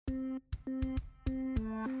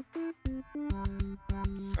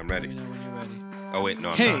ready. Let me know when you're ready. Oh, wait, no,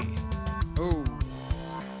 I'm Hey. not. Oh.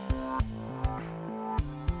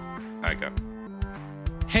 All right, go.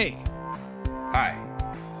 Hey. Hi.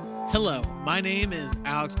 Hello. My name is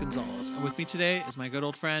Alex Gonzalez, and with me today is my good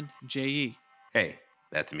old friend J.E. Hey,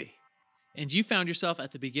 that's me. And you found yourself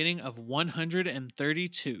at the beginning of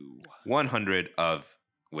 132. 100 of...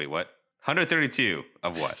 Wait, what? 132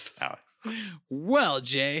 of what, Alex? Well,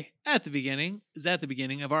 Jay, at the beginning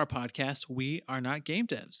of our podcast, We Are Not Game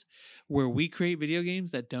Devs, where we create video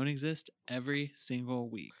games that don't exist every single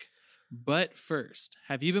week. But first,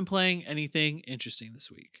 have you been playing anything interesting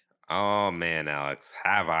this week? Oh, man, Alex.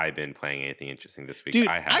 Have I been playing anything interesting this week? Dude,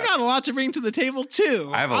 I have. I got a lot to bring to the table,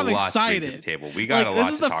 too. I have a I'm lot excited. to bring to the table. We got a lot to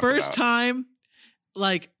This is the talk first about. time,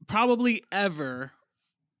 probably ever,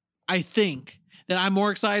 I think, that I'm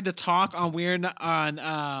more excited to talk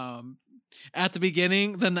on at the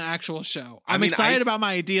beginning than the actual show. I'm excited about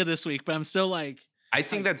my idea this week, but I'm still I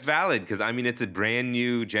think that's valid because, it's a brand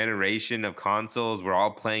new generation of consoles. We're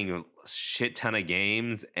all playing a shit ton of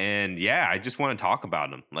games. And yeah, I just want to talk about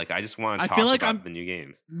them. I just want to talk about the new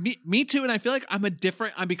games. Me too. And I feel like I'm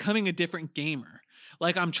becoming a different gamer.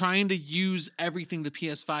 I'm trying to use everything the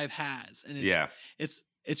PS5 has. And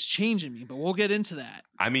it's changing me, but we'll get into that.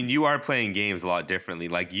 You are playing games a lot differently.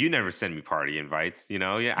 You never send me party invites,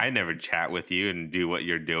 Yeah, I never chat with you and do what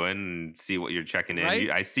you're doing and see what you're checking in.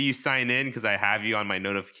 Right? I see you sign in because I have you on my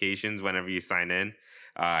notifications whenever you sign in.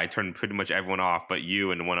 I turn pretty much everyone off but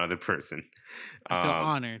you and one other person. I feel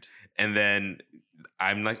honored. And then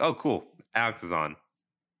I'm like, oh, cool. Alex is on.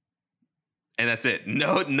 And that's it.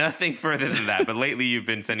 No, nothing further than that. But lately you've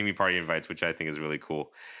been sending me party invites, which I think is really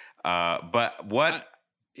cool. But what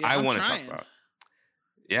I want to talk about.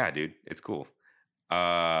 Yeah, dude, it's cool.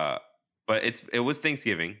 But it was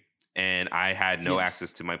Thanksgiving, and I had no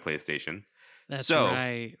access to my PlayStation. That's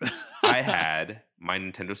right. I had my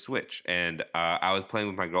Nintendo Switch, and I was playing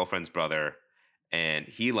with my girlfriend's brother, and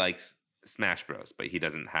he likes Smash Bros, but he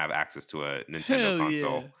doesn't have access to a Nintendo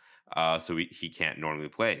console. Yeah. So he can't normally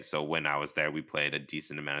play. So when I was there, we played a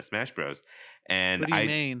decent amount of Smash Bros. And what do you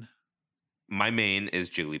main? My main is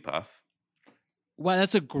Jigglypuff. Wow,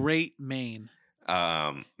 that's a great main.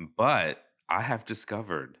 But I have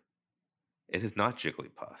discovered it is not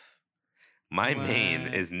Jigglypuff. My main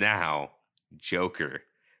is now Joker.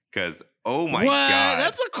 Because, oh my God.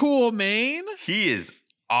 That's a cool main. He is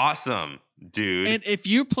awesome, dude. And if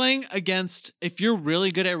you're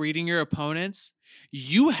really good at reading your opponents,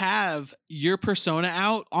 you have your persona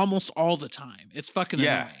out almost all the time. It's fucking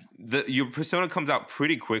annoying. Your persona comes out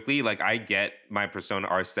pretty quickly. I get my persona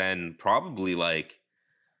Arsene probably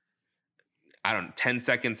 10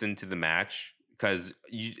 seconds into the match because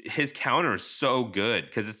his counter is so good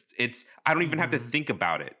because it's I don't even have to think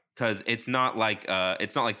about it because it's not like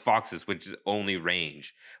Fox's, which is only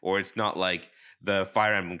range, or it's not like the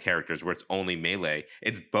Fire Emblem characters where it's only melee.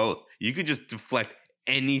 It's both. You could just deflect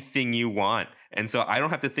anything you want. And so I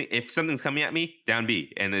don't have to think if something's coming at me, down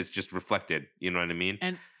B, and it's just reflected. You know what I mean?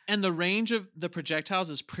 And the range of the projectiles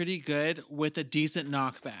is pretty good with a decent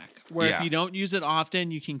knockback, where if you don't use it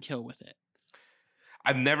often, you can kill with it.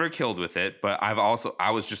 I've never killed with it, but I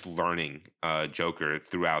was just learning Joker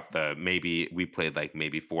throughout we played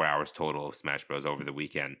maybe 4 hours total of Smash Bros over the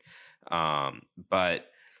weekend. But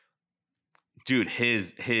dude,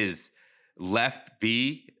 his left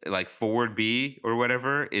B, forward B or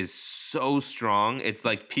whatever, is so strong. It's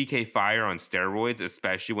like PK Fire on steroids,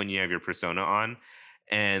 especially when you have your persona on.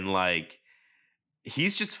 And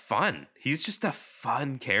he's just fun. He's just a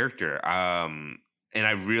fun character. And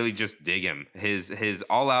I really just dig him. His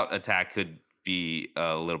all-out attack could be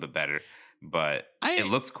a little bit better, but it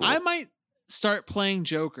looks cool. I might start playing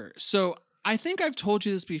Joker. So I think I've told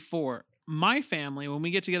you this before. My family, when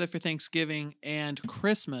we get together for Thanksgiving and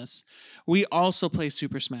Christmas, we also play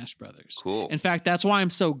Super Smash Brothers. Cool. In fact, that's why I'm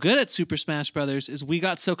so good at Super Smash Brothers is we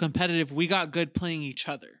got so competitive. We got good playing each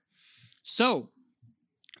other. So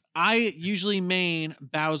I usually main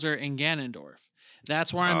Bowser and Ganondorf.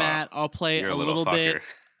 That's where I'm at. I'll play a little bit.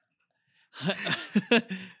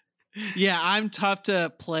 Yeah, I'm tough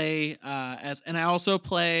to play as, and I also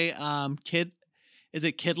play Kid. Is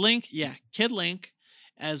it Kid Link? Yeah, Kid Link,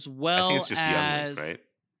 as well. I think it's just as Young Link, right?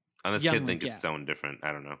 Unless Young Kid Link Link, is someone different.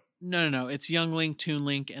 I don't know. No. It's Young Link, Toon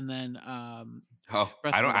Link, and then I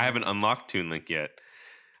haven't unlocked Toon Link yet.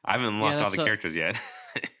 I haven't unlocked all the characters yet.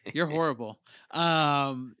 You're horrible.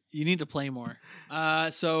 You need to play more.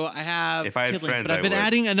 So I have if I had Kid Link, friends, but I've been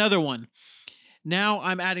adding another one. Now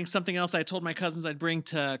I'm adding something else I told my cousins I'd bring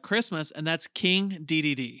to Christmas, and that's King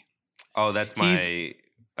DDD. Oh, that's my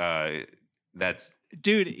that's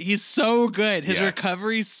Dude, he's so good. His Yeah.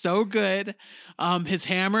 recovery's so good. His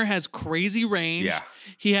hammer has crazy range. Yeah.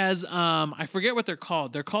 He has I forget what they're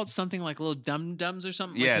called. They're called something like little dum-dums or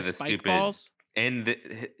something. Yeah, like his the spike stupid balls. and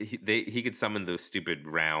he could summon those stupid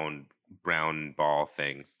round brown ball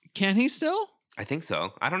things. Can he still? I think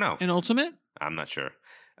so. I don't know. In Ultimate? I'm not sure.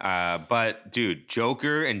 But dude,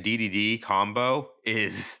 Joker and DDD combo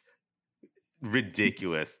is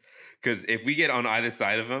ridiculous. Because if we get on either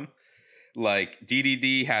side of him, like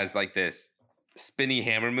DDD has like this spinny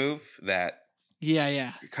hammer move that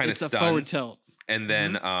Yeah. kind of It's a stuns, forward tilt. and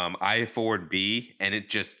then I forward B, and it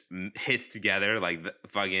just hits together like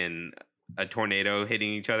fucking a tornado hitting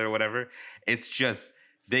each other or whatever. It's just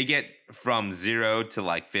they get from 0 to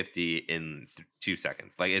like 50 in 2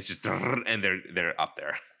 seconds. Like it's just and they're up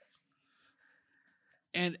there.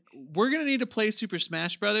 And we're gonna need to play Super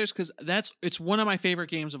Smash Brothers because it's one of my favorite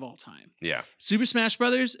games of all time. Yeah. Super Smash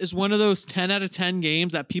Brothers is one of those 10 out of 10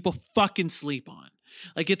 games that people fucking sleep on.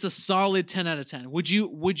 Like it's a solid 10 out of 10. Would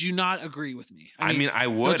you not agree with me? I mean I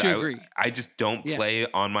would. Don't you agree? I just don't Yeah. play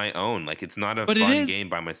on my own. Like it's not a But fun game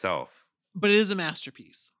by myself. But it is a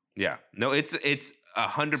masterpiece. Yeah. No, it's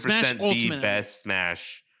 100% Smash the Ultimate. best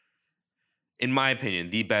Smash, in my opinion,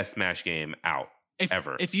 the best Smash game out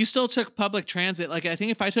ever. If you still took public transit, like I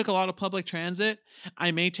think if I took a lot of public transit,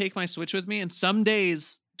 I may take my Switch with me. And some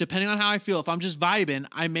days, depending on how I feel, if I'm just vibing,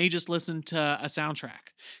 I may just listen to a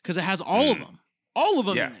soundtrack because it has all of them. All of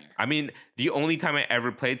them in there. I mean, the only time I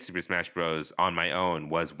ever played Super Smash Bros. On my own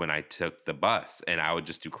was when I took the bus, and I would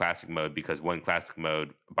just do classic mode because one classic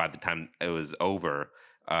mode, by the time it was over,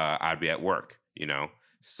 I'd be at work, you know?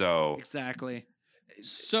 So Exactly.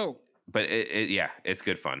 So, but it's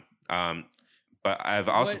good fun. But I've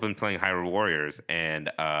also been playing Hyrule Warriors, and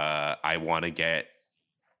I want to get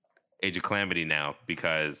Age of Calamity now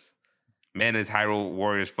because, man, is Hyrule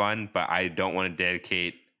Warriors fun, but I don't want to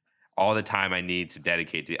dedicate all the time I need to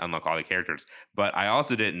dedicate to unlock all the characters. But I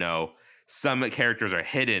also didn't know some characters are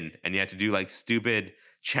hidden, and you have to do like stupid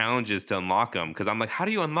challenges to unlock them. Because I'm like, how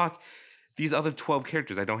do you unlock these other 12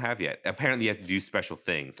 characters I don't have yet? Apparently, you have to do special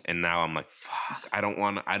things. And now I'm like, fuck, I don't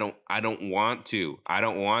want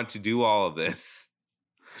to do all of this.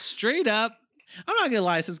 straight up, I'm not gonna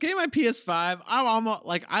lie. Since getting my PS5, I'm almost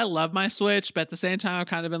like I love my Switch, but at the same time, I've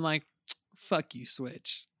kind of been like, "Fuck you,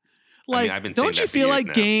 Switch." Like, I've been saying don't you that for feel years like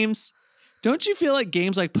now. games? Don't you feel like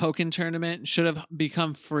games like Pokken Tournament should have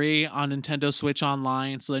become free on Nintendo Switch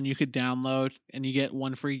Online, so then you could download and you get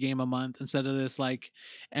one free game a month instead of this like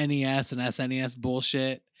NES and SNES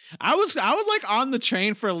bullshit? I was like on the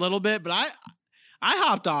train for a little bit, but I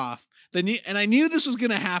hopped off. And I knew this was going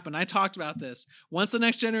to happen. I talked about this. Once the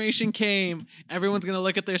next generation came, everyone's going to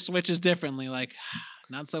look at their Switches differently. Like,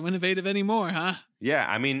 not so innovative anymore, huh? Yeah,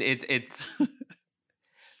 I mean, it's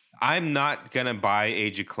I'm not going to buy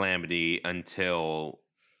Age of Calamity until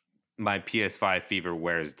my PS5 fever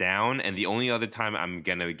wears down. And the only other time I'm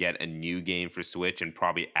going to get a new game for Switch and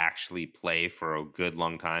probably actually play for a good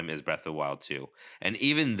long time is Breath of the Wild 2. And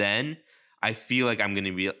even then, I feel like I'm going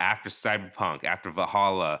to be after Cyberpunk, after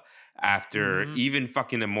Valhalla, after even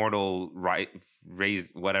fucking Immortal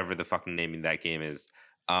Raise, whatever the fucking name of that game is.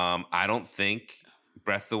 I don't think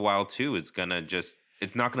Breath of the Wild 2 is going to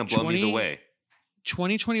it's not going to blow me away.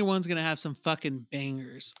 2021 is going to have some fucking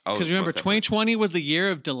bangers. Oh, Because remember, most definitely. 2020 was the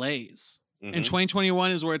year of delays. Mhm. And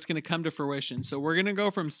 2021 is where it's going to come to fruition. So we're going to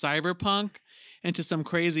go from Cyberpunk into some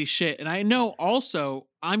crazy shit. And I know also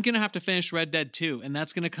I'm going to have to finish Red Dead 2, and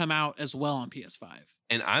that's going to come out as well on PS5.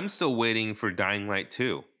 And I'm still waiting for Dying Light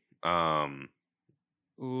 2.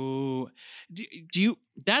 Ooh, do you?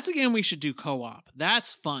 That's a game we should do co-op.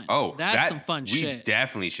 That's fun. Oh, that's some fun shit. We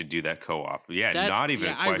definitely should do that co-op. Yeah, That's, not even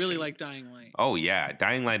a question. I really like Dying Light. Oh yeah,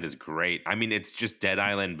 Dying Light is great. I mean, it's just Dead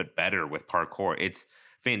Island but better with parkour. It's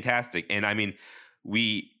fantastic. And I mean,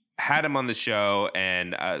 we had him on the show,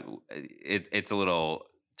 and it's a little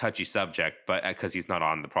touchy subject, but because he's not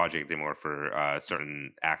on the project anymore for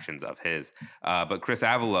certain actions of his. But Chris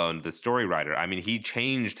Avellone, the story writer, I mean, he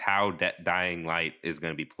changed how Dying Light is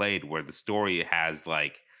going to be played, where the story has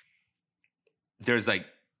there's like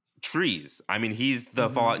trees. I mean, he's the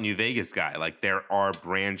Fallout New Vegas guy. Like there are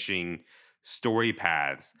branching story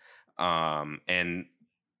paths. And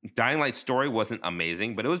Dying Light's story wasn't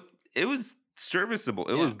amazing, but it was serviceable.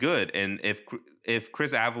 It was good. And if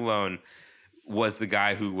Chris Avellone was the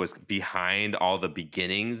guy who was behind all the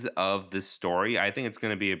beginnings of this story, I think it's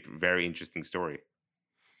going to be a very interesting story.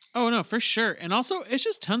 Oh no, for sure. And also it's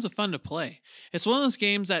just tons of fun to play. It's one of those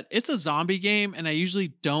games that it's a zombie game, and I usually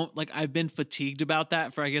don't I've been fatigued about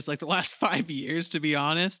that for I guess the last 5 years, to be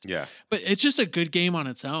honest. Yeah. But it's just a good game on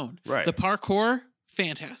its own. Right. The parkour,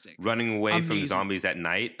 fantastic. Running away from Amazing. zombies at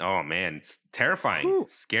night. Oh man, it's terrifying. Whew.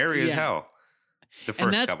 Scary as Yeah. hell. The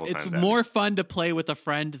And first couple it's times. at more least. fun to play with a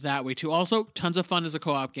friend that way too. Also, tons of fun as a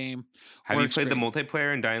co-op game. Have you Works played the great.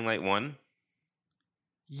 multiplayer in Dying Light 1?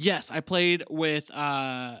 Yes, I played with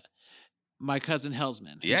my cousin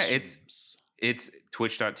Helsman. who Yeah, streams. it's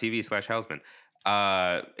twitch.tv/Houseman.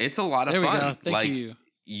 It's a lot of There we fun. go. Thank like you.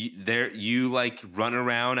 you like run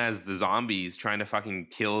around as the zombies trying to fucking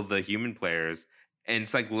kill the human players, and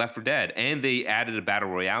it's like Left 4 Dead. And they added a battle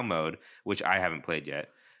royale mode, which I haven't played yet.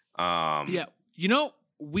 Yeah, you know,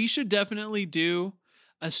 we should definitely do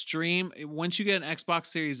a stream once you get an Xbox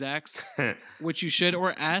Series X, which you should,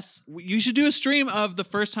 or S. You should do a stream of the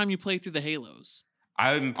first time you play through the Halos.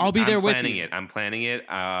 I'll be there with you. I'm planning it.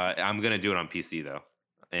 I'm gonna do it on PC though,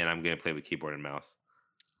 and I'm gonna play with keyboard and mouse.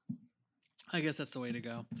 I guess that's the way to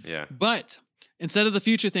go. Yeah. But instead of the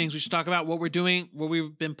future things, we should talk about what we're doing, what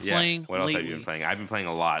we've been playing. Yeah. What else lately. have you been playing? I've been playing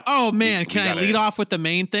a lot. Oh man, We can I gotta- lead off with the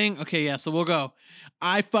main thing? Okay, yeah, so we'll go.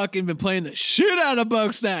 I fucking been playing the shit out of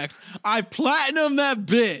Bugsnax. I platinum that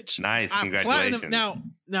bitch. Nice, I congratulations.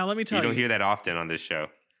 platinum now let me tell You you. don't hear that often on this show.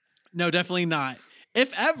 No, definitely not.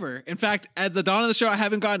 If ever. In fact, at the dawn of the show, I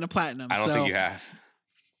haven't gotten a platinum. I don't so think you have.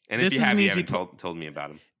 And this if you is have, an you easy haven't told me about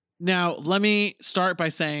them. now let me start by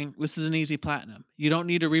saying this is an easy platinum. You don't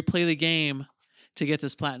need to replay the game to get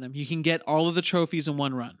this platinum. You can get all of the trophies in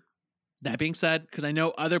one run. That being said, because I know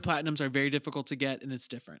other platinums are very difficult to get and it's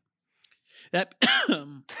different. That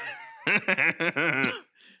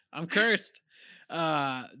I'm cursed.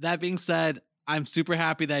 That being said, I'm super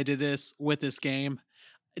happy that I did this with this game.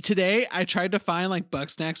 Today, I tried to find like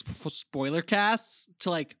Bugsnax spoiler casts to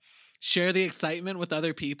like share the excitement with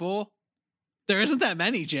other people. There isn't that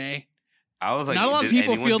many, Jay. I was like, Not a lot of did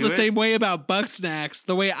people anyone feel do the it? same way about Bugsnax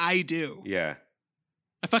the way I do. Yeah.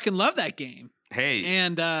 I fucking love that game. Hey,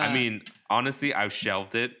 And I mean, honestly, I've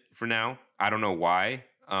shelved it for now. I don't know why.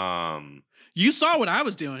 you saw what I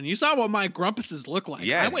was doing. You saw what my grumpuses look like.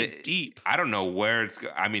 Yeah, I went deep. I don't know where it's.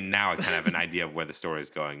 I mean, now I kind of have an idea of where the story is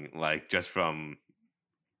going. Like just from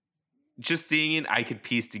just seeing it, I could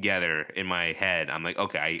piece together in my head. I'm like,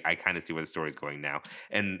 okay, I kind of see where the story's going now,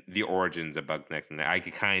 and the origins of Bugsnax, and I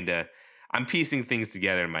could kind of. I'm piecing things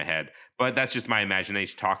together in my head, but that's just my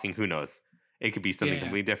imagination talking. Who knows? It could be something Yeah.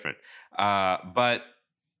 completely different. But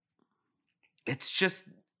it's just,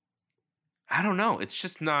 I don't know. It's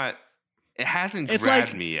just not. It hasn't It's grabbed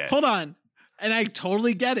like, me yet. hold on. And I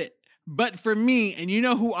totally get it. But for me, and you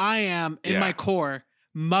know who I am in Yeah. my core,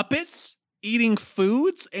 Muppets eating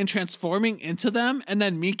foods and transforming into them, and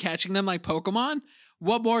then me catching them like Pokemon.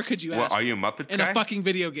 What more could you What, ask are you a Muppets in guy? a fucking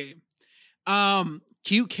video game?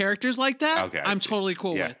 Cute characters like that, Okay, I I'm see. totally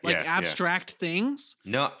cool Yeah, with. Like yeah, yeah. abstract things,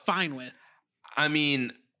 No, fine with. I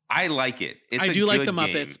mean, I like it. It's I a do like the good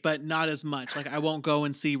Muppets, game. but not as much. Like I won't go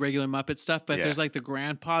and see regular Muppet stuff, but if Yeah. there's like the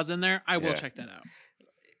grandpas in there, I will Yeah. check that out.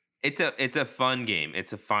 It's a fun game.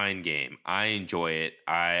 It's a fine game. I enjoy it.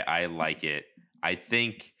 I like it. I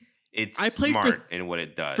think it's I played for- smart in what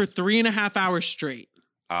it does. For 3.5 hours straight.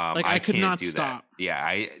 like, I could can't not do that. stop. Yeah,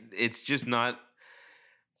 it's just not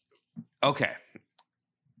okay.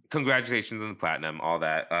 Congratulations on the platinum, all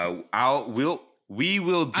that. We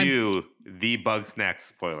will do the Bugsnax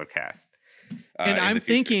spoiler cast. And in I'm the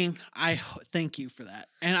future. thinking, thank you for that.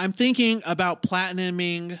 And I'm thinking about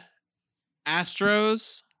platinuming Astro,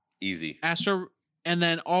 and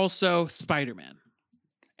then also Spider-Man,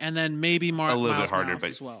 and then maybe a little Miles bit harder, Morales but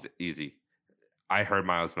as well. easy. I heard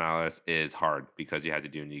Miles Morales is hard because you had to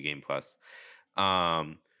do a new game plus.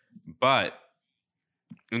 But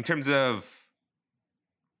in terms of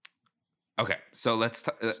okay, so let's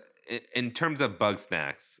in terms of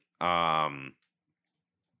Bugsnax.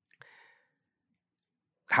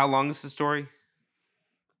 How long is the story?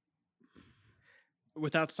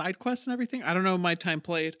 Without side quests and everything, I don't know my time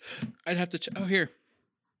played. I'd have to check. Oh, here.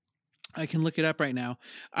 I can look it up right now.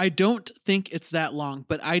 I don't think it's that long,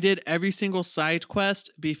 but I did every single side quest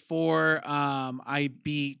before I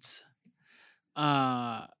beat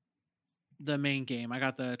the main game. I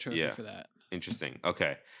got the trophy Yeah. for that. Interesting.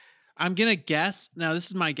 Okay. I'm going to guess. Now, this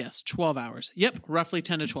is my guess. 12 hours. Yep. Roughly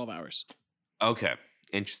 10 to 12 hours. Okay.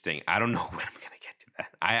 Interesting. I don't know when I'm gonna get to that.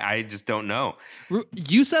 I just don't know.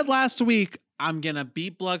 You said last week, I'm going to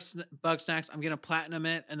beat Bugsnax. I'm going to platinum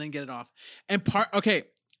it and then get it off. And okay,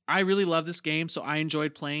 I really love this game, so I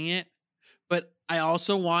enjoyed playing it. But I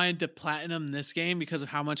also wanted to platinum this game because of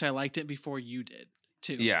how much I liked it before you did,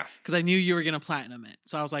 too. Yeah. Because I knew you were going to platinum it.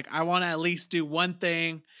 So I was like, I want to at least do one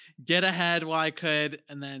thing, get ahead while I could,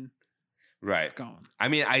 and then Right. it's going. I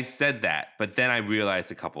mean, I said that, but then I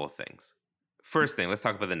realized a couple of things. First thing, let's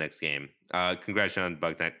talk about the next game. Congratulations on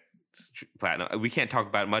platinum. We can't talk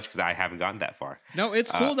about it much because I haven't gotten that far. No,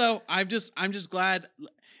 it's cool though. I'm just glad.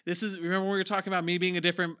 This is, remember when we were talking about me being a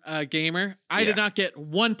different gamer? I did not get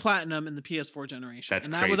one platinum in the PS4 generation. That's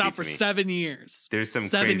and that crazy was out to for me. 7 years. There's some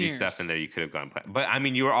 7 crazy years. stuff in there you could have gone platinum. But I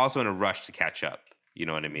mean, you were also in a rush to catch up. You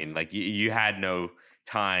know what I mean? Like you had no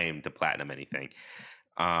time to platinum anything.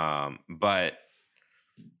 But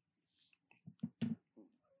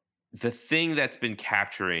the thing that's been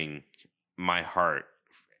capturing my heart,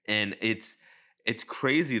 and it's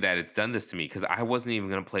crazy that it's done this to me because I wasn't even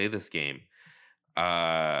gonna play this game.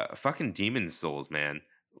 Fucking Demon's Souls, man.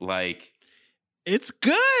 Like, it's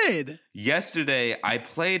good. Yesterday I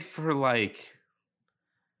played for like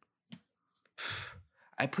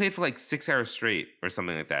 6 hours straight or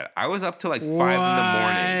something like that. I was up till like 5 in the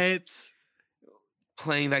morning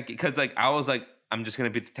playing that game because like I was like, I'm just gonna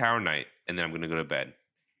beat the Tower Knight and then I'm gonna go to bed.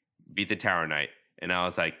 Beat the Tower Knight, and I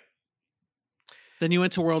was like, then you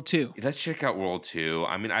went to World 2. Let's check out World 2.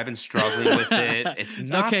 I mean, I've been struggling with it. It's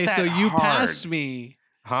not okay, that so you hard. passed me.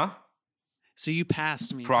 Huh? So you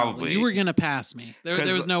passed me. Probably. You were going to pass me.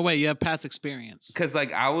 There was no way. You have past experience. Because,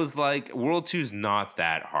 like, I was like, World 2's not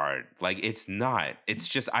that hard. Like, it's not. It's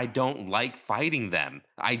just, I don't like fighting them.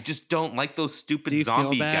 I just don't like those stupid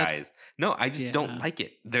zombie guys. No, I just don't like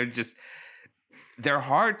it. They're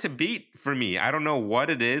hard to beat for me. I don't know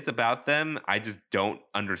what it is about them. I just don't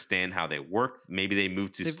understand how they work. Maybe they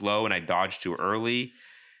move too slow and I dodged too early.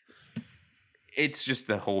 It's just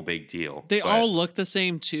the whole big deal. They all look the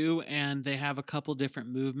same too, and they have a couple different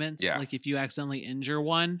movements. Yeah. Like if you accidentally injure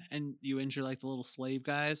one and you injure like the little slave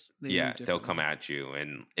guys, they'll come at you,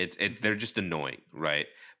 and they're just annoying, right?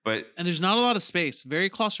 And there's not a lot of space.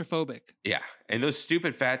 Very claustrophobic. Yeah, and those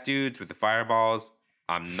stupid fat dudes with the fireballs.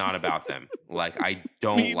 I'm not about them. Like, I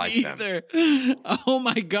don't like them. Oh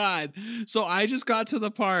my God. So I just got to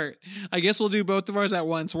the part, I guess we'll do both of ours at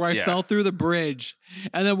once, where I fell through the bridge.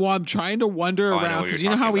 And then while I'm trying to wander around, because you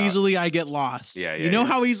know how easily I get lost. You know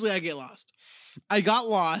how easily I get lost. I got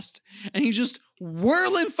lost, and he's just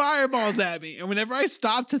whirling fireballs at me. And whenever I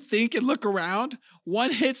stop to think and look around,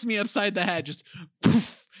 one hits me upside the head, just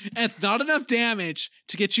poof. And it's not enough damage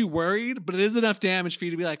to get you worried, but it is enough damage for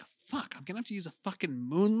you to be like, fuck, I'm gonna have to use a fucking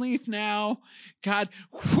moonleaf now. God.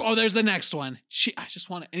 Oh, there's the next one. I just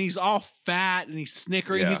want to. And he's all fat and he's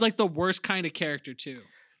snickering. He's like the worst kind of character too.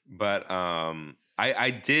 But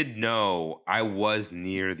I did know I was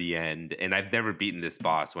near the end, and I've never beaten this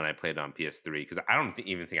boss when I played on PS3 because I don't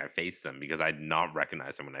even think I faced him because I did not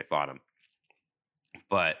recognize him when I fought him.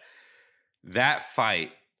 But that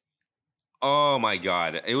fight, oh my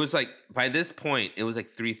God. It was like, by this point, it was like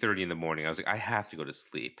 3:30 in the morning. I was like, I have to go to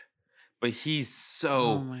sleep. But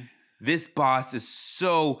this boss is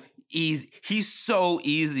so easy. He's so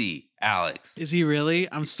easy, Alex. Is he really?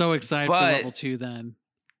 I'm so excited for level 2 then.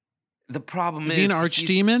 The problem is he an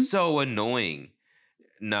archdemon? So annoying.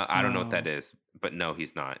 No, I don't know what that is. But no,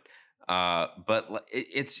 he's not. But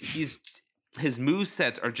his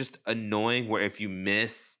movesets are just annoying where if you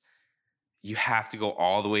miss, you have to go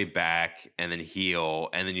all the way back and then heal,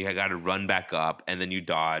 and then you got to run back up, and then you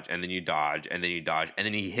dodge, and then you dodge, and then you dodge, and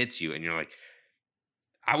then he hits you, and you're like,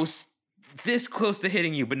 I was this close to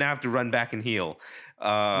hitting you, but now I have to run back and heal.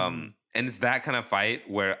 And it's that kind of fight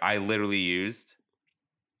where I literally used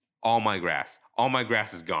all my grass. All my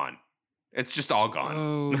grass is gone. It's just all gone.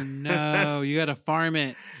 Oh no, you got to farm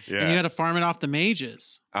it. Yeah. And you got to farm it off the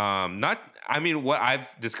mages. What I've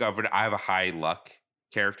discovered, I have a high luck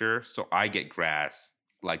character, so I get grass.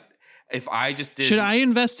 Like, if I just did, should I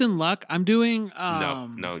invest in luck? I'm doing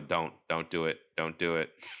no, don't do it. Don't do it.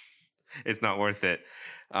 It's not worth it.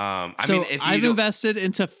 I've invested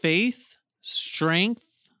into faith, strength,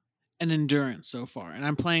 and endurance so far, and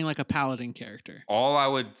I'm playing like a paladin character. All I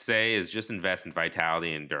would say is just invest in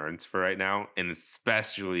vitality and endurance for right now, and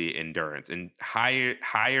especially endurance. And higher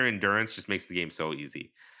endurance just makes the game so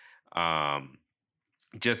easy.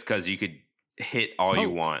 Just because you could hit all you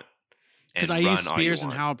want, because I use spears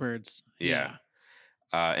and halberds. Yeah.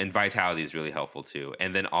 And vitality is really helpful too,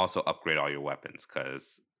 and then also upgrade all your weapons.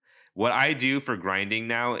 Because what I do for grinding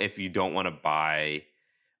now, if you don't want to buy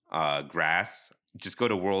grass, just go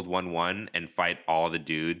to World 1-1 and fight all the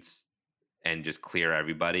dudes, and just clear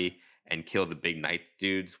everybody and kill the big knight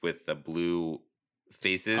dudes with the blue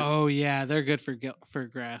faces. Oh yeah, they're good for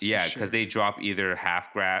grass. Yeah, because they drop either half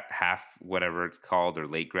whatever it's called, or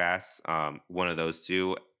late grass, one of those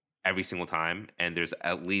two every single time, and there's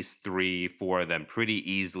at least 3-4 of them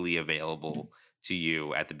pretty easily available to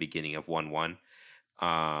you at the beginning of 1-1.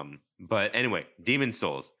 But anyway, Demon's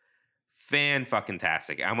Souls,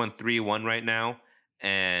 fan-fucking-tastic. I'm on 3-1 right now,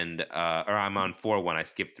 and or I'm on 4-1. I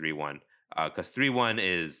skipped 3-1 because 3-1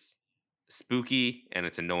 is spooky and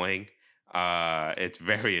it's annoying. It's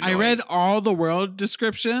very annoying. I read all the world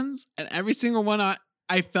descriptions, and every single one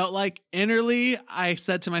I felt like innerly I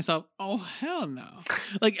said to myself, "Oh hell no!"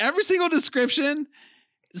 Like every single description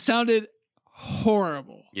sounded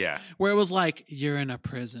horrible. Yeah, where it was like you're in a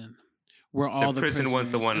prison where all the prison one's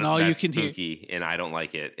the prisoners- one and all that's you can hear. spooky, and I don't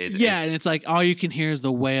like it. And it's like all you can hear is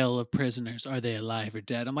the wail of prisoners. Are they alive or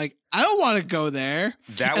dead? I'm like, I don't want to go there.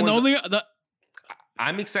 that And one's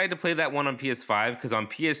I'm excited to play that one on PS5 because on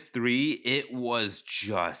PS3 it was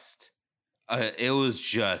just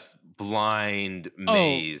blind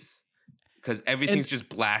maze because everything's just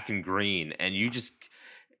black and green and you just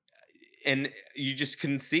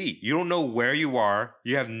couldn't see. You don't know where you are.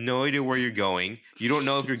 You have no idea where you're going. You don't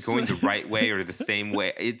know if you're going the right way or the same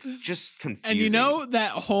way. It's just confusing. And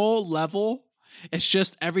that whole level, it's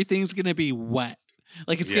just everything's gonna be wet.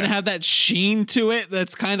 Like it's gonna have that sheen to it.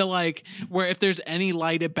 That's kind of like where if there's any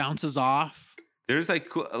light, it bounces off. There's like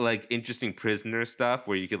cool, like interesting prisoner stuff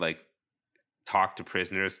where you could like talk to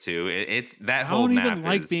prisoners too. It's that whole map.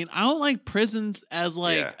 I don't like prisons as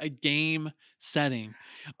like a game setting.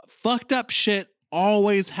 Fucked up shit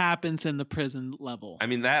always happens in the prison level. I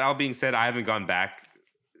mean, that all being said, I haven't gone back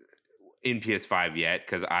in PS5 yet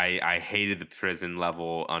because I hated the prison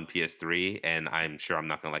level on PS3, and I'm sure I'm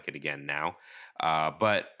not gonna like it again now.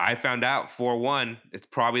 But I found out 4-1, it's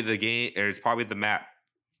probably the game, or it's probably the map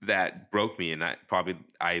that broke me, and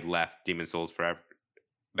I left Demon's Souls forever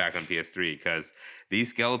back on PS3 because these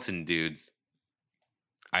skeleton dudes,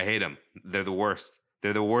 I hate them. They're the worst.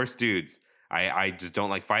 They're the worst dudes. I just don't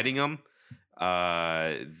like fighting them.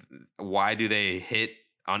 Why do they hit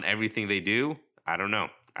on everything they do? I don't know.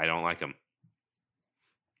 I don't like them.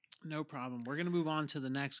 No problem. We're going to move on to the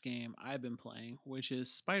next game I've been playing, which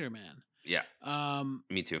is Spider-Man. Yeah.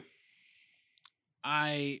 Me too.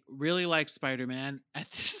 I really like Spider-Man.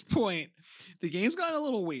 At this point, the game's gotten a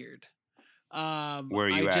little weird. Where are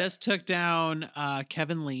you at? I just took down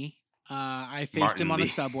Kevin Lee. I faced Martin him on Lee. a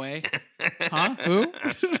subway. Huh? Who?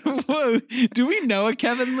 Do we know a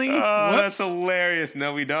Kevin Lee? Oh, that's hilarious.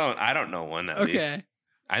 No, we don't. I don't know one. Okay. Least.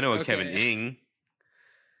 I know a Kevin Ing.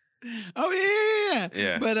 Oh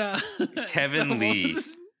yeah. But Kevin Lee.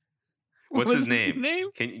 What's his name?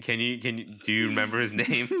 Can you do you remember his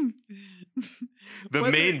name? The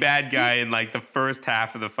main bad guy in like the first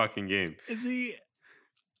half of the fucking game. Is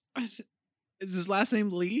his last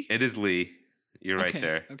name Lee? It is Lee. You're right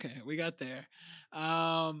there. Okay, we got there.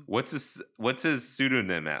 What's his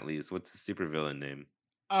pseudonym at least? What's his supervillain name?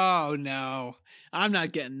 Oh no, I'm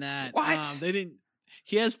not getting that. What? They didn't.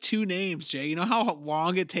 He has 2 names, Jay. You know how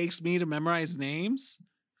long it takes me to memorize names?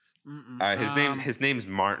 His name's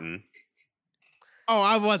Martin. Oh,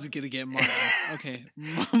 I wasn't gonna get Martin. Okay,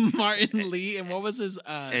 Martin Lee, and what was his?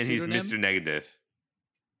 And he's Mr. Negative.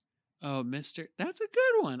 Oh, Mr. That's a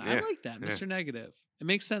good one. Yeah, I like that, Mr. Negative. It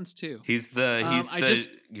makes sense too. He's the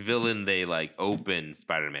villain they like open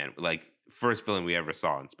Spider-Man, like first villain we ever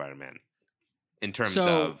saw in Spider-Man. In terms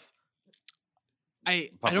of I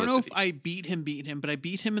don't know if I beat him, but I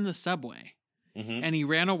beat him in the subway. Mm-hmm. And he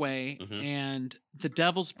ran away, and the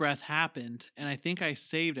devil's breath happened, and I think I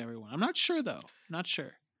saved everyone. I'm not sure though. Not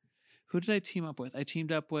sure. Who did I team up with? I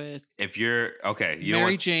teamed up with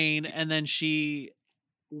Mary Jane, and then she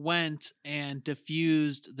went and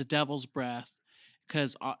diffused the devil's breath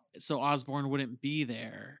because so Osborn wouldn't be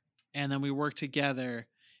there, and then we worked together,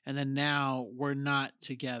 and then now we're not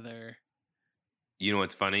together. You know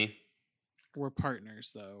what's funny? We're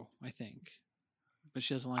partners, though, I think. But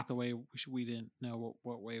she doesn't like the way we didn't know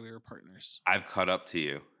what way we were partners. I've caught up to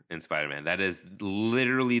you in Spider-Man. That is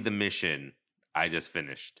literally the mission I just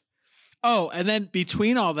finished. Oh, and then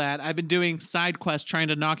between all that, I've been doing side quests trying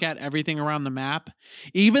to knock out everything around the map.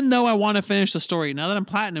 Even though I want to finish the story, now that I'm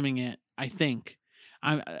platinuming it, I think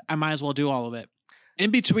I might as well do all of it. In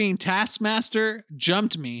between, Taskmaster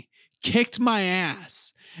jumped me, kicked my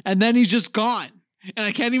ass, and then he's just gone. And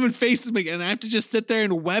I can't even face him again. I have to just sit there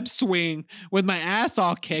and web swing with my ass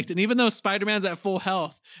all kicked. And even though Spider-Man's at full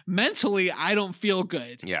health, mentally, I don't feel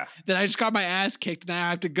good. Yeah. That I just got my ass kicked and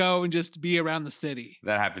I have to go and just be around the city.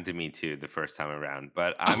 That happened to me too the first time around.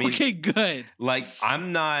 But I mean, okay, good. Like,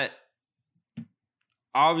 I'm not.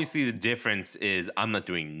 Obviously, the difference is I'm not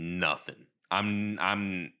doing nothing.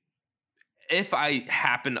 I'm. If I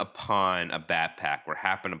happen upon a backpack or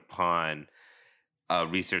happen upon a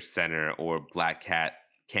research center or Black Cat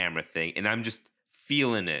camera thing, and I'm just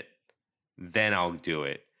feeling it, then I'll do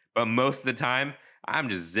it. But most of the time, I'm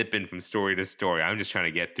just zipping from story to story. I'm just trying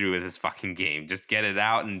to get through with this fucking game. Just get it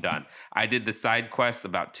out and done. I did the side quest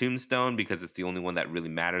about Tombstone because it's the only one that really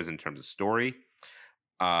matters in terms of story.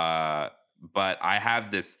 But I have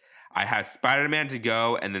this. I have Spider-Man to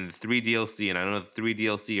go, and then the 3 DLC, and I know the 3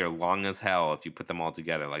 DLC are long as hell if you put them all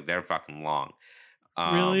together. Like they're fucking long.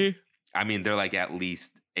 Really? I mean, they're like at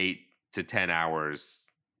least 8 to 10 hours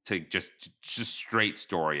to just straight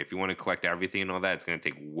story. If you want to collect everything and all that, it's going to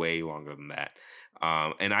take way longer than that.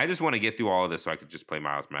 And I just want to get through all of this so I could just play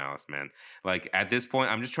Miles Morales, man. Like at this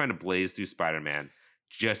point, I'm just trying to blaze through Spider-Man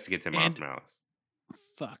just to get to Miles Morales.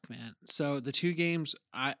 Fuck, man. So the 3 games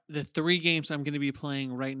I'm going to be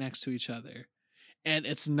playing right next to each other, and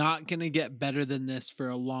it's not going to get better than this for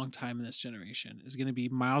a long time in this generation. It's going to be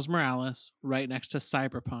Miles Morales right next to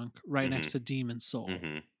Cyberpunk, right next to Demon's Soul.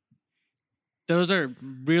 Those are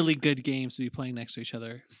really good games to be playing next to each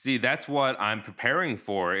other. See, that's what I'm preparing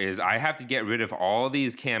for. Is I have to get rid of all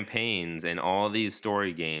these campaigns and all these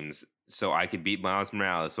story games so I could beat Miles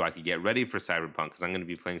Morales, so I could get ready for Cyberpunk, because I'm going to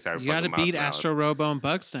be playing Cyberpunk. You got to beat Astro Robo and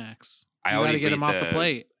Bugsnax. You got to get him off the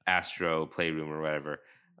plate. Astro Playroom or whatever.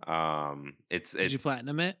 Did you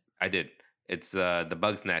platinum it? I did. It's the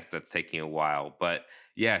Bugsnax that's taking a while, but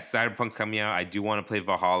yeah, Cyberpunk's coming out. I do want to play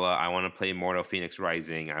Valhalla. I want to play Immortal Phoenix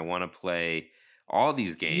Rising. I want to play all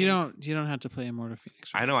these games. You don't have to play Immortal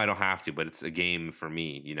Phoenix Rising. I know I don't have to, but it's a game for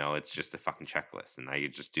me. You know, it's just a fucking checklist, and I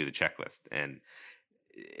just do the checklist, and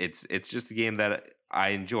it's just a game that I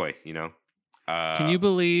enjoy. You know. Can you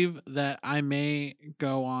believe that I may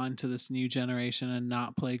go on to this new generation and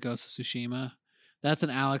not play Ghost of Tsushima? That's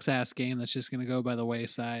an Alex ass game that's just gonna go by the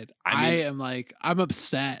wayside. I'm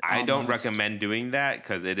upset. I don't recommend doing that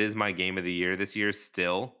because it is my game of the year this year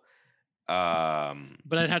still. But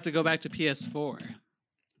I'd have to go back to PS4.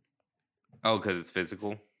 Oh, because it's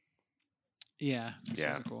physical. Yeah,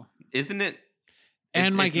 physical. Isn't it?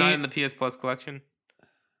 And my it's game not in the PS Plus collection.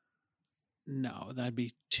 No, that'd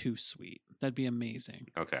be too sweet. That'd be amazing.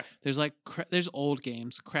 Okay. There's old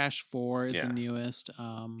games. Crash 4 is the newest.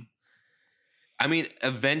 I mean,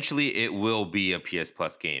 eventually it will be a PS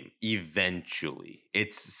Plus game. Eventually.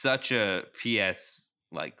 It's such a PS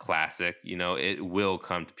like classic, you know, it will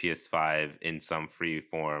come to PS5 in some free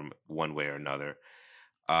form one way or another.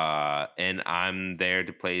 And I'm there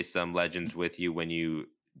to play some Legends with you when you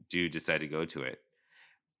do decide to go to it.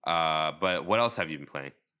 But what else have you been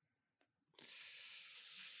playing?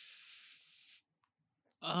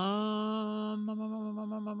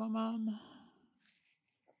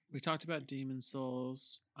 We talked about Demon's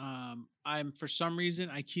Souls. For some reason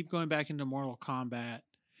I keep going back into Mortal Kombat.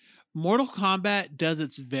 Mortal Kombat does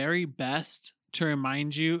its very best to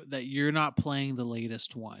remind you that you're not playing the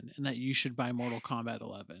latest one and that you should buy Mortal Kombat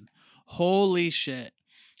 11. Holy shit.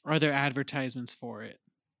 Are there advertisements for it?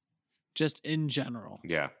 Just in general.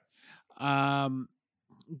 Yeah.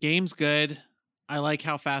 Game's good. I like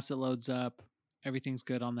how fast it loads up. Everything's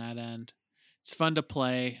good on that end. It's fun to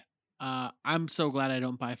play. I'm so glad I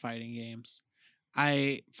don't buy fighting games.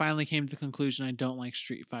 I finally came to the conclusion I don't like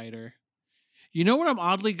Street Fighter. You know what I'm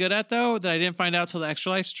oddly good at, though, that I didn't find out till the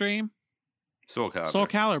Extra Life stream? Soul Calibur. Soul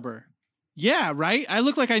Calibur. Yeah, right? I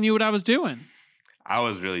looked like I knew what I was doing. I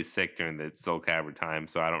was really sick during the Soul Calibur time,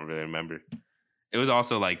 so I don't really remember. It was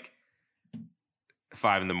also like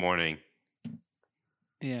 5 a.m.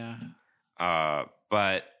 Yeah.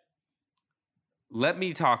 But let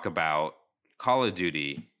me talk about Call of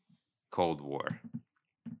Duty Cold War.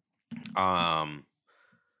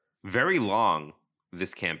 Very long,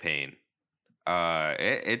 this campaign.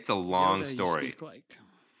 It's a long story.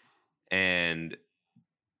 And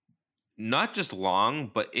not just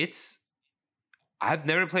long, but I've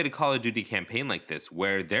never played a Call of Duty campaign like this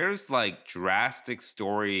where there's like drastic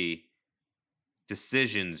story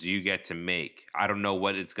decisions you get to make. I don't know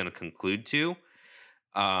what it's going to conclude to.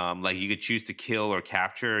 Like you could choose to kill or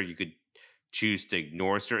capture. You could choose to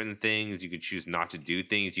ignore certain things. You could choose not to do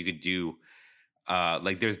things. You could do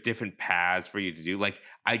like there's different paths for you to do. Like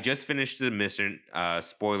I just finished the mission,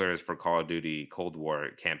 spoilers for Call of Duty Cold War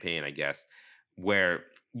campaign, I guess, where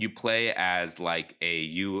you play as like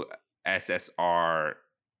a USSR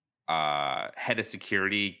head of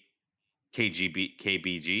security,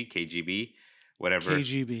 KGB, whatever.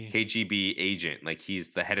 KGB agent. Like he's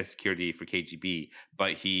the head of security for KGB,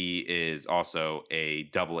 but he is also a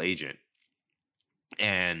double agent.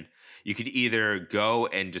 And you could either go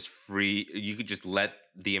and you could just let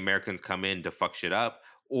the Americans come in to fuck shit up,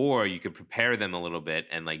 or you could prepare them a little bit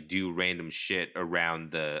and like do random shit around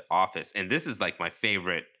the office. And this is like my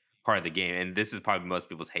favorite part of the game. And this is probably most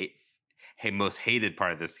people's most hated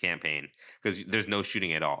part of this campaign, because there's no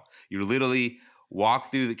shooting at all. You literally walk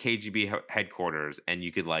through the KGB headquarters and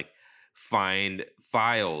you could like find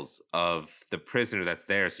files of the prisoner that's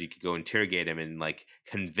there so you could go interrogate him and like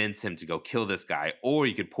convince him to go kill this guy, or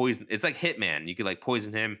you could poison. It's like Hitman. You could like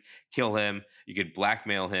poison him, kill him, you could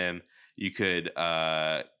blackmail him, you could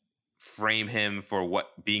frame him for what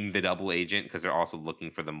being the double agent because they're also looking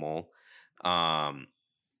for the mole. And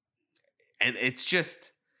it's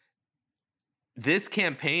just, this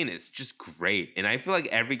campaign is just great, and I feel like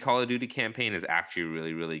every Call of Duty campaign is actually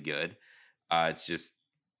really, really good. It's just,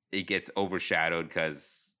 it gets overshadowed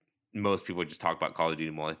because most people just talk about Call of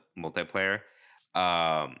Duty multiplayer.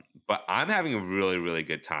 But I'm having a really, really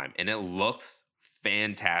good time, and it looks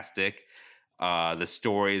fantastic. The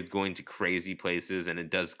story is going to crazy places, and it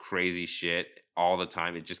does crazy shit all the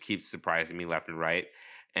time. It just keeps surprising me left and right,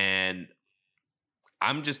 and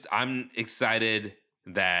I'm excited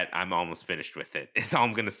that I'm almost finished with it. Is all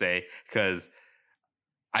I'm gonna say, because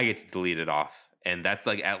I get to delete it off, and that's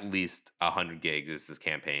like at least 100 gigs is this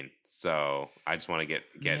campaign. So I just want to get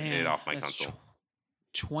it off my console.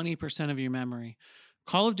 20% of your memory.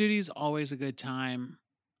 Call of Duty is always a good time.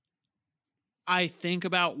 I think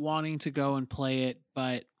about wanting to go and play it,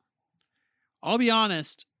 but I'll be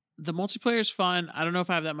honest, the multiplayer is fun. I don't know if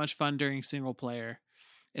I have that much fun during single player.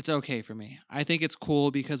 It's okay for me. I think it's cool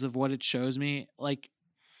because of what it shows me. Like,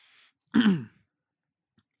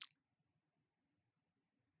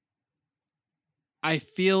 I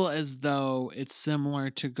feel as though it's similar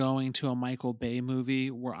to going to a Michael Bay movie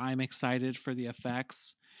where I'm excited for the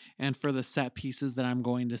effects and for the set pieces that I'm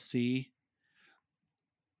going to see.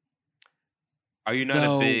 Are you not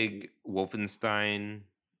a big Wolfenstein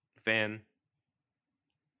fan?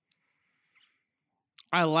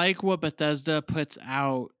 I like what Bethesda puts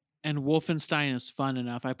out, and Wolfenstein is fun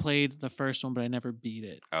enough. I played the first one, but I never beat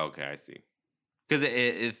it. Okay, I see. Because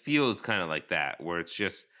it feels kind of like that, where it's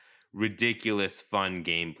just ridiculous, fun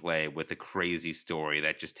gameplay with a crazy story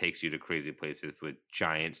that just takes you to crazy places with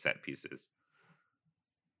giant set pieces.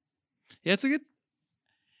 Yeah, it's a good...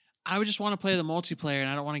 I would just want to play the multiplayer, and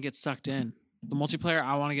I don't want to get sucked in. The multiplayer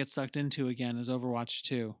I want to get sucked into again is Overwatch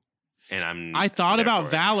 2. And I thought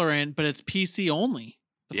about Valorant, but it's PC only.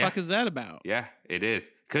 The fuck is that about? Yeah, it is.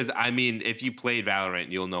 Because, I mean, if you played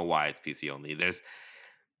Valorant, you'll know why it's PC only.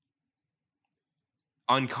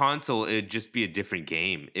 On console, it'd just be a different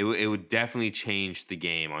game. It would definitely change the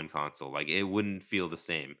game on console. Like, it wouldn't feel the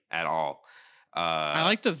same at all. I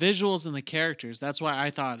like the visuals and the characters. That's why I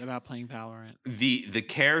thought about playing Valorant. The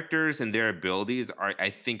characters and their abilities I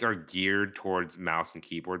think are geared towards mouse and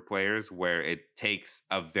keyboard players, where it takes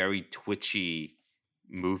a very twitchy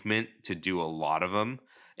movement to do a lot of them.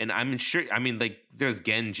 And I'm sure, I mean, like, there's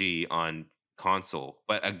Genji on console,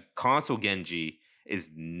 but a console Genji is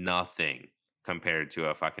nothing compared to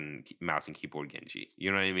a fucking mouse and keyboard Genji. You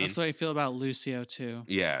know what I mean? That's what I feel about Lucio too.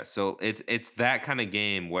 Yeah, so it's that kind of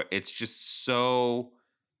game where it's just so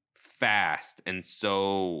fast and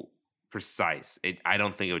so precise. I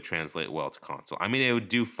don't think it would translate well to console. I mean, it would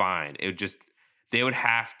do fine. It would just, they would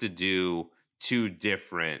have to do two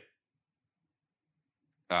different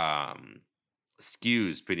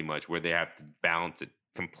SKUs pretty much, where they have to balance it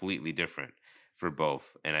completely different for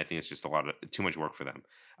both, and I think it's just too much work for them.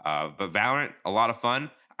 But Valorant, a lot of fun.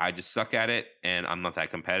 I just suck at it, and I'm not that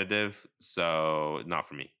competitive, so not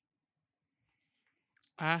for me.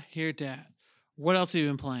 I hear that. What else have you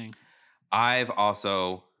been playing? I've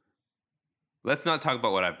also, let's not talk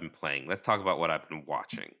about what I've been playing. Let's talk about what I've been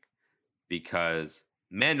watching, because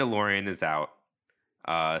Mandalorian is out.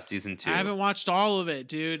 Season 2. I haven't watched all of it,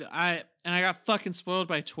 dude. I got fucking spoiled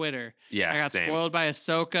by Twitter. Yeah, I got same. spoiled by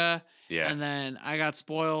Ahsoka. Yeah. And then I got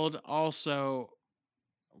spoiled also.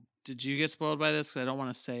 Did you get spoiled by this? Because I don't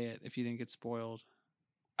want to say it if you didn't get spoiled.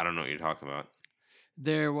 I don't know what you're talking about.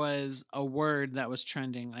 There was a word that was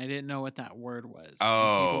trending. I didn't know what that word was.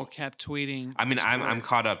 Oh. And people kept tweeting. I mean, I'm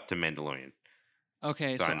caught up to Mandalorian.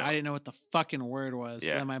 Okay, so I didn't know what the fucking word was. Yeah.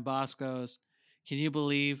 So then my boss goes, "Can you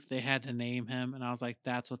believe they had to name him?" And I was like,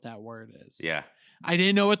 that's what that word is. Yeah. I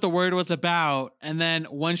didn't know what the word was about. And then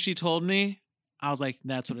once she told me, I was like,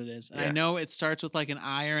 that's what it is. And I know it starts with like an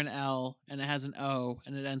I or an L, and it has an O,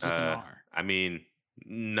 and it ends with an R. I mean,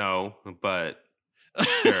 no, but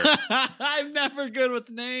sure. I'm never good with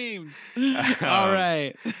names. All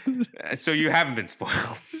right. So you haven't been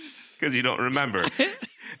spoiled because you don't remember.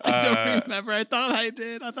 I don't remember. I thought I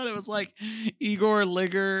did. I thought it was like Igor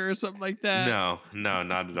Ligger or something like that. No,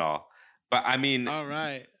 not at all. But I mean, all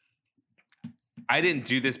right. I didn't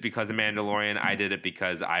do this because of Mandalorian. I did it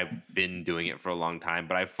because I've been doing it for a long time.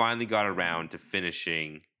 But I finally got around to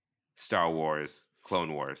finishing Star Wars,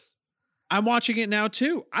 Clone Wars. I'm watching it now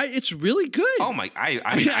too. It's really good. Oh my!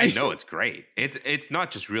 I mean, I know it's great. It's not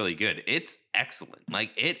just really good. It's excellent.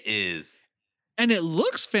 Like it is. And it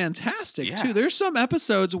looks fantastic Yeah. too. There's some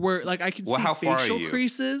episodes where like I can Well, see how far are facial you?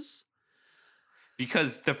 creases.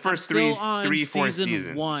 Because the I'm first still on 4 season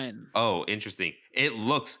seasons. 1. Oh, interesting. It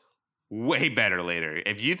looks way better later.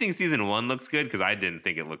 If you think season 1 looks good, because I didn't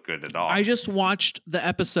think it looked good at all. I just watched the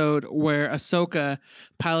episode where Ahsoka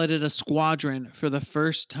piloted a squadron for the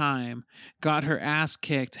first time, got her ass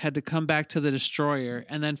kicked, had to come back to the destroyer,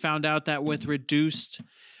 and then found out that with reduced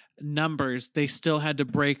numbers, they still had to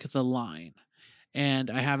break the line.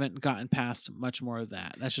 And I haven't gotten past much more of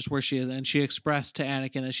that. That's just where she is. And she expressed to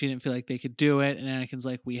Anakin that she didn't feel like they could do it. And Anakin's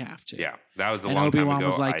like, we have to. Yeah, that was a And long time Obi-Wan ago.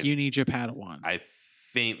 was like, you need your Padawan. I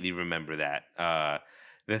faintly remember that.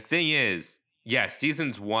 The thing is, yeah,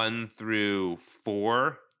 seasons 1 through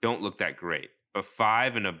 4 don't look that great, but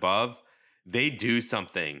 5 and above, they do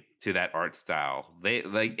something to that art style. They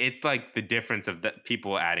like it's like the difference of the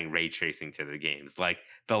people adding ray tracing to the games. Like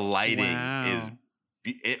the lighting is,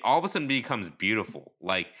 it all of a sudden becomes beautiful.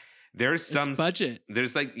 Like there's some It's budget.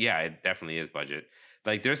 There's like, yeah, it definitely is budget.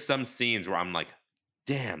 Like there's some scenes where I'm like,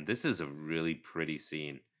 damn, this is a really pretty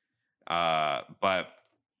scene. But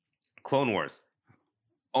Clone Wars,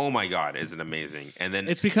 oh my god, is it amazing? And then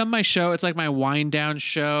It's become my show. It's like my wind down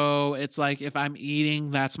show. It's like if I'm eating,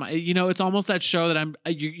 that's my. It's almost that show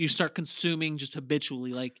that you start consuming just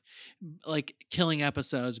habitually, like killing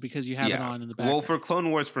episodes because you have it on in the background. Well, for Clone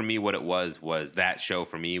Wars, for me, what it was that show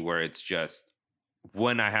for me where it's just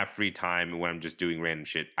when I have free time and when I'm just doing random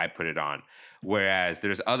shit, I put it on. Whereas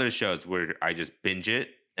there's other shows where I just binge it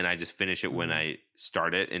and I just finish it when I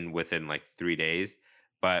start it and within like 3 days.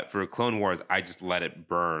 But for Clone Wars, I just let it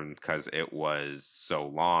burn because it was so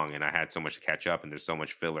long and I had so much to catch up and there's so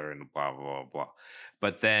much filler and blah, blah, blah, blah.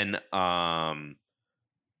 But then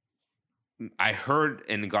I heard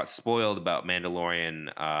and got spoiled about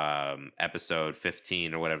Mandalorian episode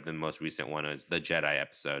 15 or whatever the most recent one is, the Jedi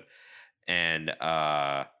episode. And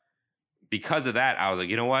because of that, I was like,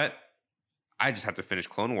 you know what? I just have to finish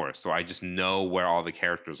Clone Wars. So I just know where all the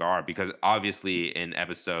characters are because obviously in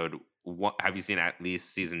episode 1, have you seen at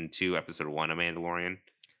least season 2, episode 1 of Mandalorian?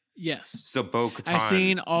 Yes. So Bo-Katan. I've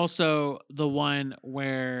seen also the one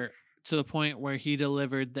where to the point where he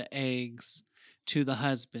delivered the eggs to the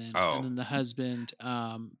husband, and then the husband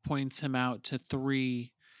points him out to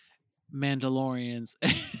 3 Mandalorians.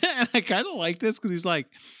 And I kind of like this because he's like,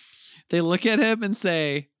 they look at him and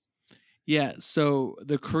say, yeah, so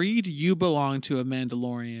the creed you belong to of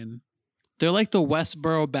Mandalorian, they're like the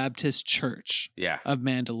Westboro Baptist Church of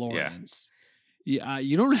Mandalorians. Yeah,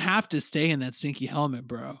 you don't have to stay in that stinky helmet,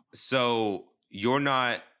 bro. So you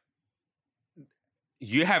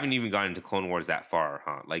haven't even gotten into Clone Wars that far,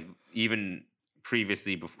 huh? Like even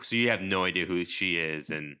previously before, so you have no idea who she is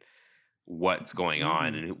and what's going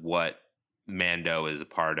on and what Mando is a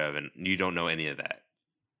part of, and you don't know any of that.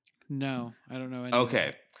 No, I don't know any.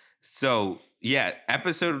 Okay, so yeah,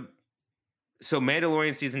 So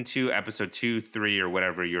Mandalorian season 2, episode 2, 3, or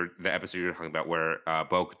whatever the episode you're talking about, where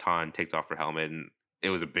Bo-Katan takes off her helmet, and it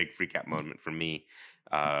was a big freak out moment for me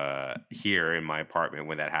here in my apartment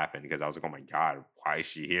when that happened because I was like, oh my god, why is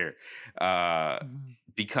she here?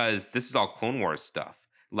 Because this is all Clone Wars stuff.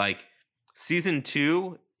 Like season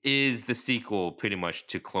 2 is the sequel pretty much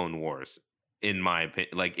to Clone Wars, in my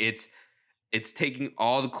opinion. Like it's taking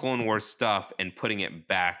all the Clone Wars stuff and putting it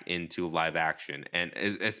back into live action, and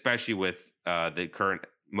especially with the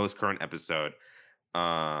most current episode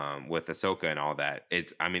with Ahsoka and all that.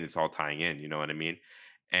 It's all tying in. You know what I mean?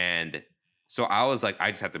 And so I was like,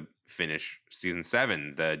 I just have to finish season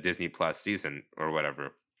 7, the Disney Plus season or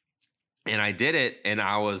whatever. And I did it, and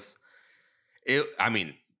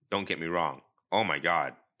don't get me wrong. Oh my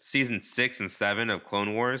god, season 6 and 7 of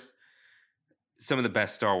Clone Wars, some of the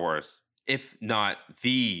best Star Wars, if not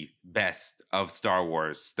the best of Star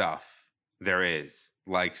Wars stuff there is.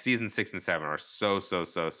 Like season 6 and 7 are so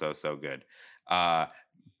good.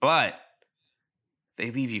 But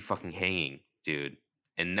they leave you fucking hanging, dude.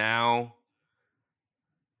 And now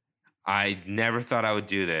I never thought I would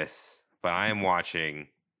do this, but I am watching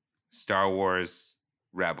Star Wars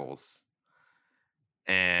Rebels.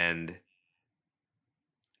 And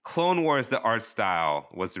Clone Wars, the art style,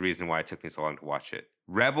 was the reason why it took me so long to watch it.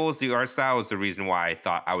 Rebels, the art style, was the reason why I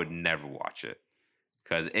thought I would never watch it.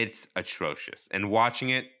 Because it's atrocious. And watching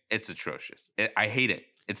it, it's atrocious. I hate it.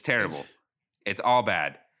 It's terrible. It's all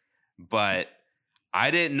bad. But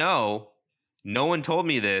I didn't know. No one told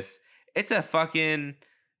me this. It's a fucking...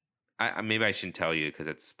 maybe I shouldn't tell you because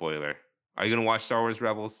it's a spoiler. Are you going to watch Star Wars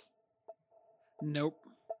Rebels? Nope.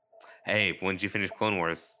 Hey, once you finish Clone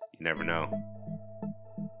Wars, never know.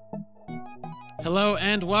 Hello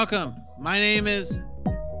and welcome. My name is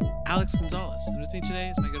Alex Gonzalez, and with me today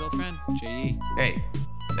is my good old friend, J.E. Hey,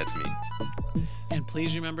 that's me. And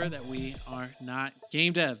please remember that we are not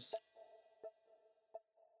game devs.